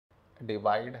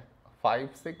divide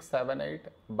 5678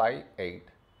 by 8.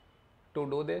 To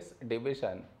do this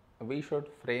division, we should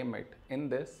frame it in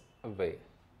this way.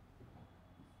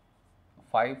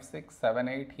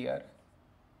 5678 here,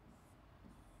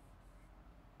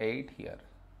 8 here.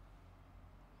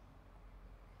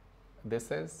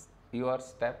 This is your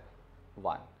step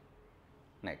 1.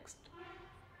 Next,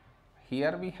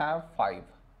 here we have 5,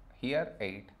 here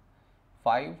 8.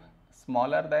 5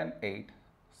 smaller than 8,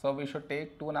 so we should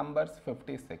take two numbers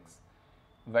 56.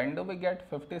 When do we get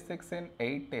 56 in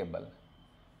 8 table?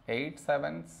 8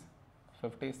 sevens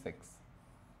 56.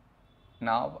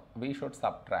 Now we should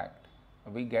subtract.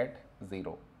 We get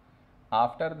 0.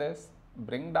 After this,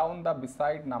 bring down the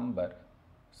beside number,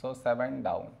 so 7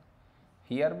 down.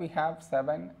 Here we have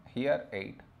 7, here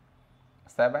 8.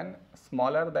 7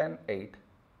 smaller than 8,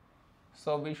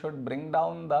 so we should bring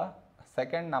down the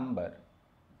second number,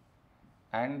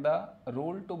 and the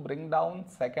rule to bring down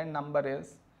second number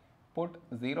is put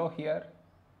 0 here,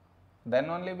 then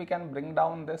only we can bring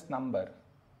down this number,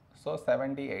 so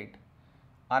 78.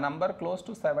 A number close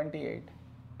to 78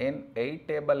 in 8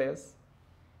 table is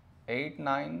 8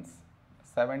 nines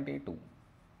 72.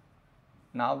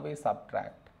 Now we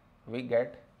subtract, we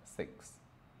get 6.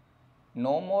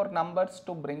 No more numbers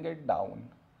to bring it down,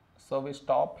 so we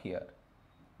stop here.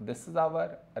 This is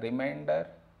our remainder,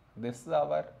 this is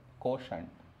our quotient.